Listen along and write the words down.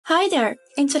Hi there!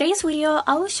 In today's video,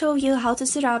 I will show you how to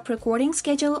set up recording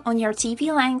schedule on your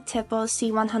TP-Link Tapo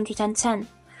C110.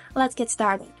 Let's get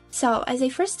started. So, as a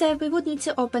first step, we would need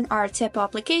to open our Tapo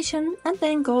application and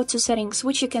then go to settings,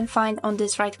 which you can find on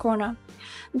this right corner.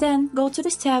 Then go to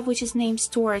this tab which is named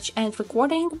Storage and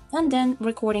Recording, and then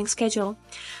Recording Schedule.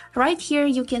 Right here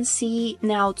you can see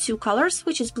now two colors,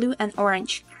 which is blue and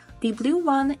orange. The blue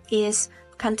one is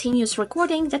continuous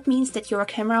recording. That means that your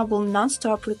camera will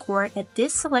non-stop record at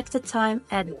this selected time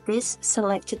at this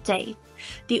selected day.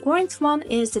 The orange one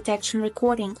is detection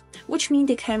recording, which means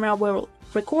the camera will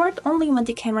record only when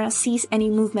the camera sees any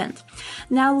movement.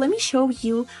 Now let me show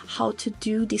you how to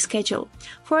do the schedule.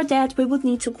 For that, we would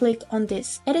need to click on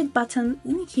this edit button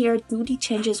and here do the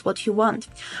changes what you want.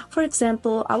 For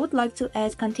example, I would like to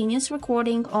add continuous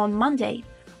recording on Monday,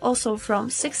 also from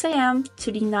 6 AM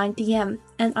to the 9 PM,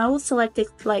 and I will select it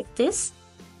like this.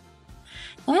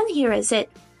 And here is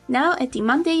it. Now at the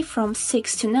Monday from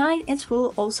 6 to 9, it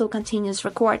will also continuous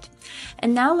record.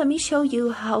 And now let me show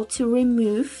you how to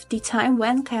remove the time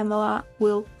when camera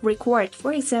will record.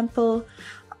 For example,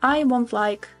 I won't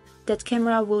like that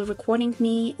camera will recording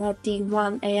me at the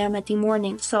 1 AM at the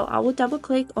morning. So I will double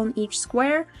click on each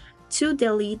square to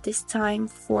delete this time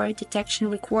for detection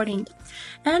recording.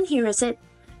 And here is it.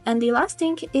 And the last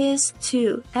thing is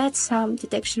to add some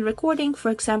detection recording. For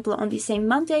example, on the same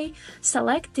Monday,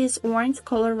 select this orange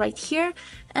color right here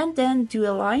and then do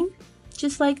a line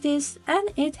just like this,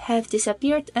 and it have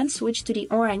disappeared and switched to the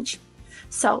orange.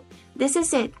 So this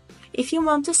is it. If you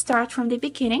want to start from the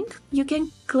beginning, you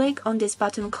can click on this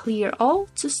button Clear All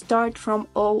to start from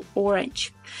all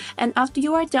orange. And after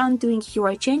you are done doing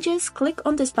your changes, click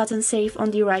on this button Save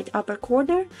on the right upper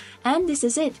corner, and this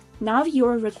is it. Now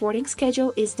your recording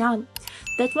schedule is done.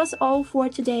 That was all for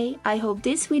today. I hope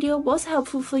this video was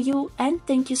helpful for you, and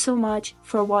thank you so much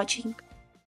for watching.